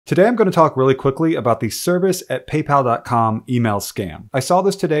Today I'm going to talk really quickly about the service@paypal.com email scam. I saw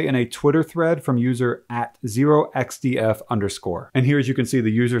this today in a Twitter thread from user @0xdf_. And here, as you can see,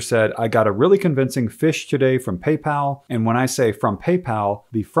 the user said, I got a really convincing phish today from PayPal. And when I say from PayPal,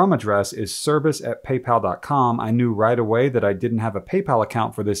 the from address is service@paypal.com. I knew right away that I didn't have a PayPal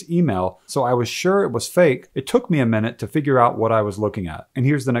account for this email, so I was sure it was fake. It took me a minute to figure out what I was looking at. And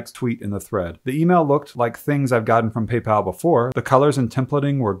here's the next tweet in the thread. The email looked like things I've gotten from PayPal before. The colors and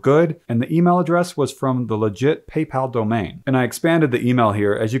templating were good, and the email address was from the legit PayPal domain. And I expanded the email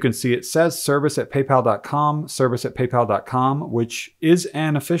here. As you can see, it says service@paypal.com, service@paypal.com, which is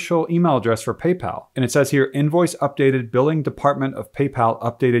an official email address for PayPal. And it says here, Invoice updated, billing department of PayPal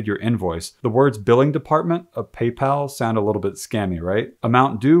updated your invoice. The words billing department of PayPal sound a little bit scammy, right?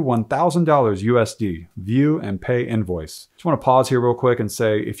 Amount due $1,000 USD. View and pay invoice. Just want to pause here real quick and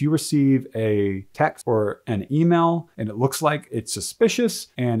say, if you receive a text or an email and it looks like it's suspicious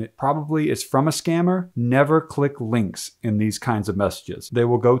and it probably is from a scammer, never click links in these kinds of messages. They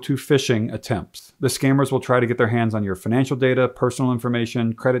will go to phishing attempts. The scammers will try to get their hands on your financial data, personal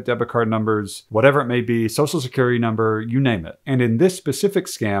information, credit, debit card numbers, whatever it may be, social security number, you name it. And in this specific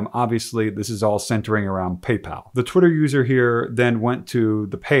scam, obviously this is all centering around PayPal. The Twitter user here then went to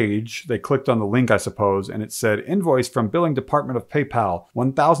the page, they clicked on the link, I suppose, and it said invoice from billing department of PayPal,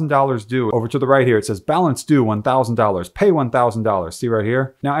 $1,000 due. Over to the right here, it says balance due $1,000, pay $1,000. See right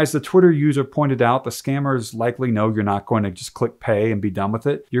here? Now, as the Twitter user pointed out, the scammers likely know you're not going to just click pay and be done with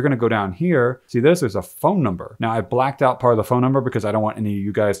it. You're going to go down here. See this? There's a phone number. Now, I blacked out part of the phone number because I don't want any of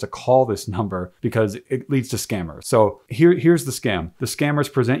you guys to call this number because it leads to scammers. So here's the scam. The scammers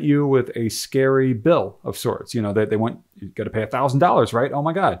present you with a scary bill of sorts. You know, they want, you got to pay $1,000, right? Oh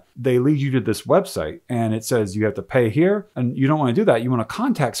my God. They lead you to this website and it says you have to pay here, and you don't want to do that. You want to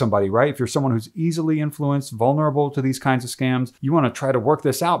contact somebody, right? If you're someone who's easily influenced, vulnerable to these kinds of scams, you want to try to work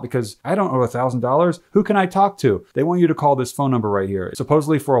this out because I don't owe $1,000. Who can I talk to? They want you to call this phone number right here. It's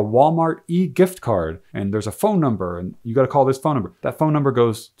supposedly for a Walmart e-gift card, and there's a phone number and you got to call this phone number. That phone number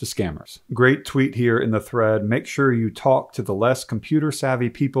goes to scammers. Great tweet here in the thread. Make sure you talk to the less computer savvy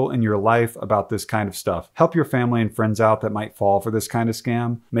people in your life about this kind of stuff. Help your family and friends out that might fall for this kind of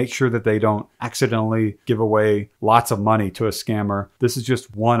scam. Make sure that they don't accidentally give away lots of money to a scammer. This is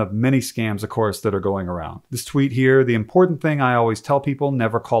just one of many scams, of course, that are going around. This tweet here, the important thing I always tell people,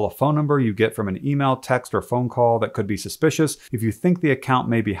 never call a phone number you get from an email, text, or phone call that could be suspicious. If you think the account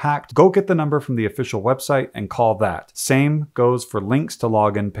may be hacked, go get the number from the official website and call that. Same goes for links to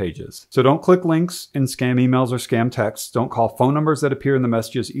login pages. So don't click links in scam emails or scam texts. Don't call phone numbers that appear in the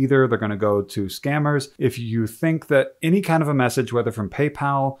messages either. They're going to go to scammers. If you think that any kind of a message, whether from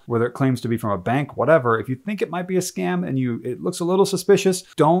PayPal, whether it claims to be from a bank, whatever, if you think it might be a scam and it looks a little suspicious,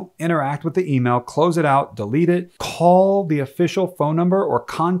 don't interact with the email, close it out, delete it, call the official phone number or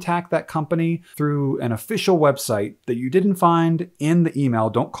contact that company through an official website that you didn't find in the email.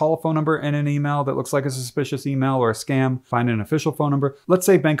 Don't call a phone number in an email that looks like a suspicious email or a scam. Find an official phone number. Let's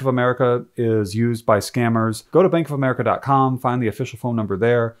say Bank of America is used by scammers. Go to bankofamerica.com, find the official phone number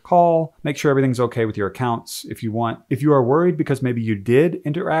there, call, make sure everything's okay with your accounts if you want. If you are worried because maybe you did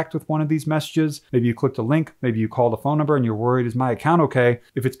interact with one of these messages, maybe you clicked a link, maybe you called a phone number and you're worried, is my account okay?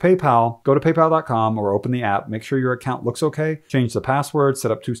 If it's PayPal, go to paypal.com or open the app, make sure your account looks okay, change the password,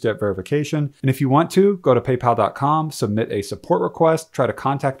 set up two-step verification. And if you want to, go to paypal.com, submit a support request, try to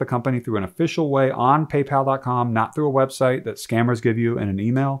contact the company through an official way on paypal.com, not through a website that scammers give you in an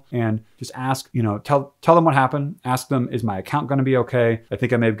email, and just ask, tell them what happened, ask them, is my account going to be okay? I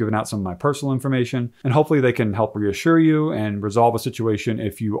think I may have given out some of my personal information, and hopefully they can help reassure you and resolve a situation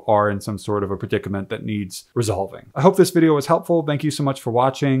if you are in some sort of a predicament that needs resolving. I hope this video was helpful. Thank you so much for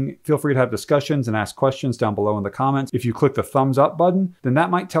watching. Feel free to have discussions and ask questions down below in the comments. If you click the thumbs up button, then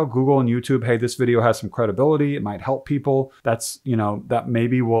that might tell Google and YouTube, hey, this video has some credibility. It might help people. That's, that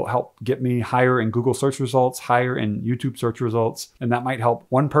maybe will help get me higher in Google search results, higher in YouTube search results, and that might help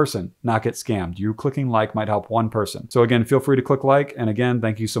one person not get scammed. You clicking like might help one person. So again, feel free to click like, and again,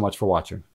 thank you so much for watching.